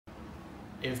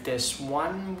if there's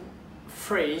one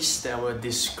phrase that will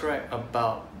describe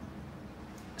about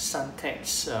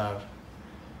Suntec's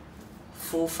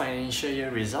full financial year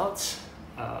results,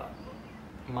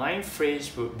 my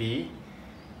phrase would be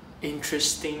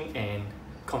interesting and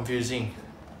confusing.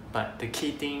 But the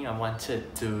key thing I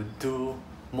wanted to do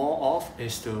more of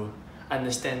is to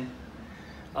understand.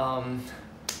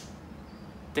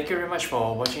 Thank you very much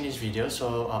for watching this video.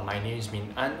 So my name is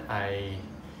Min An. I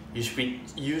use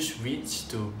REITs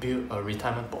to build a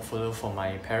retirement portfolio for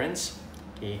my parents.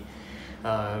 Okay.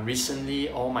 Recently,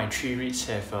 all my 3 REITs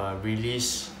have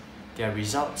released their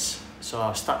results. So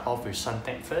I'll start off with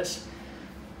Suntec first.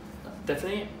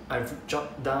 Definitely, I've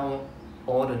jotted down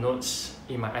all the notes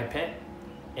in my iPad,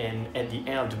 and at the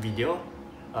end of the video,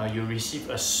 you see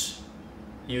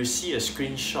a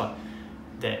screenshot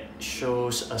that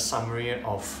shows a summary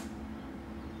of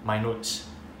my notes.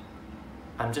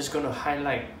 I'm just going to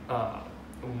highlight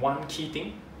one key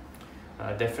thing.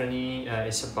 Definitely,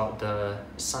 it's about the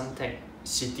Suntec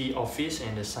City office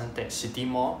and the Suntec City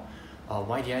Mall.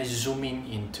 Why did I zoom in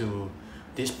into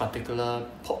this particular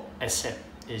asset?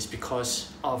 Is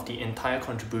because of the entire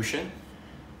contribution,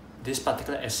 this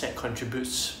particular asset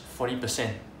contributes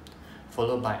 40%,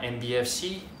 followed by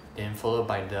MBFC, then followed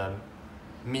by the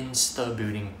Minster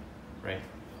building, right?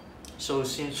 So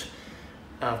since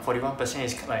 41%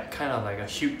 is kind of like a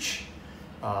huge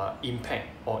impact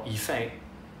or effect,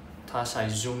 thus I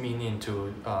zoom in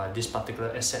into this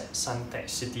particular asset, Suntec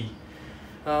City.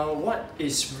 What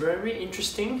is very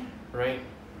interesting, right,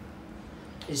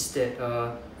 is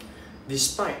that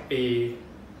despite a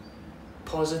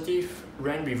positive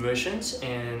rent reversions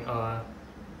and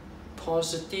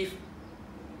positive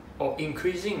or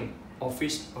increasing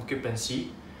office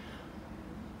occupancy,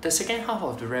 the second half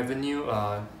of the revenue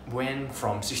went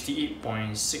from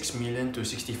 68.6 million to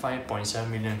 65.7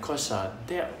 million, because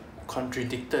that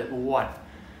contradicted what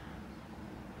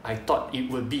I thought it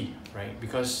would be, right?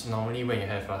 Because normally when you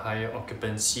have a higher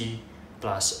occupancy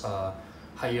plus a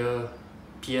higher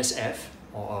PSF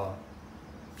or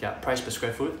price per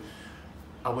square foot,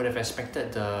 I would have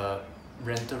expected the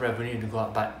rental revenue to go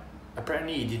up, but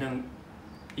apparently it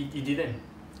didn't.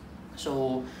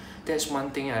 So that's one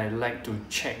thing I like to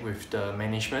check with the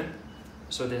management.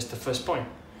 So that's the first point.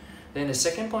 Then the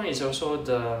second point is also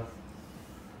the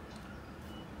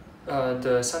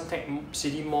Suntec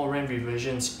City Mall rent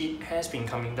reversions. It has been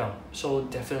coming down. So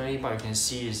definitely what you can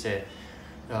see is that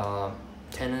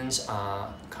tenants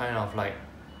are kind of like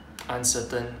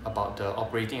uncertain about the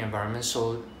operating environment,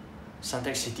 so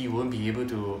Suntec City won't be able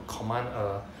to command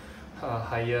a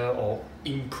higher or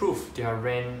improve their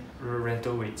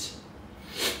rental rates.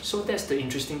 So that's the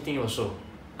interesting thing also.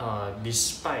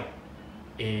 Despite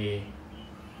a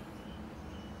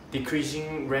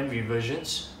decreasing rent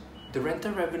reversions, the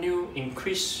rental revenue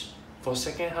increased for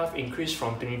second half, increased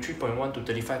from 23.1 to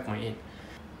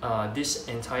 35.8. This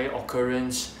entire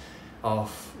occurrence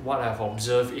of what I've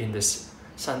observed in this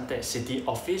Suntec City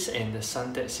office and the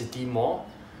Suntec City Mall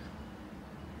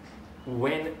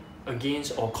went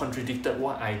against or contradicted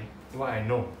what I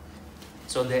know.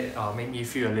 So that made me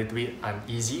feel a little bit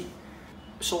uneasy.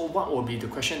 So what will be the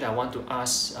question that I want to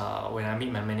ask when I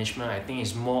meet my management? I think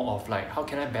it's more of like, how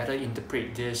can I better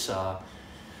interpret this,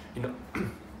 the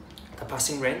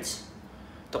passing rents,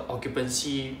 the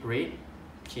occupancy rate.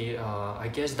 Okay, I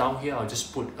guess down here I'll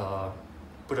just put a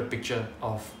picture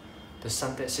of the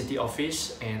Suntec City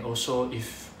office, and also,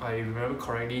 if I remember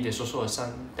correctly, there's also a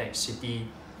Suntec City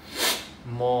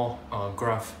Mall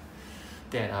graph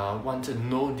that I want to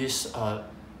know this,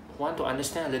 want to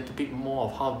understand a little bit more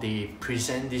of how they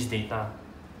present this data,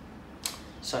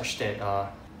 such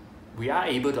that we are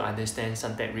able to understand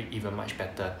Suntec REIT even much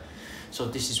better. So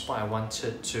this is what I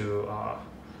wanted to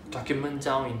document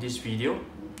down in this video,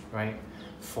 right,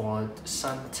 for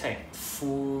Suntec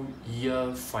full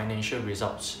year financial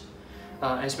results.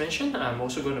 As mentioned, I'm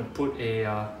also going to put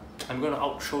I'm going to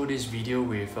outro this video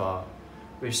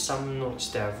with some notes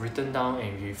that I've written down,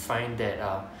 and you find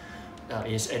that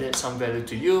it's added some value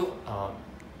to you.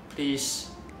 Please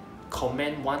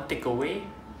comment one takeaway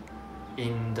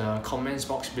in the comments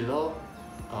box below,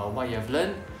 what you have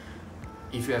learned.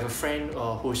 If you have a friend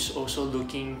who's also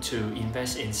looking to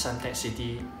invest in Suntec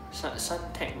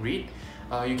REIT,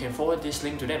 you can forward this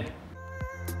link to them.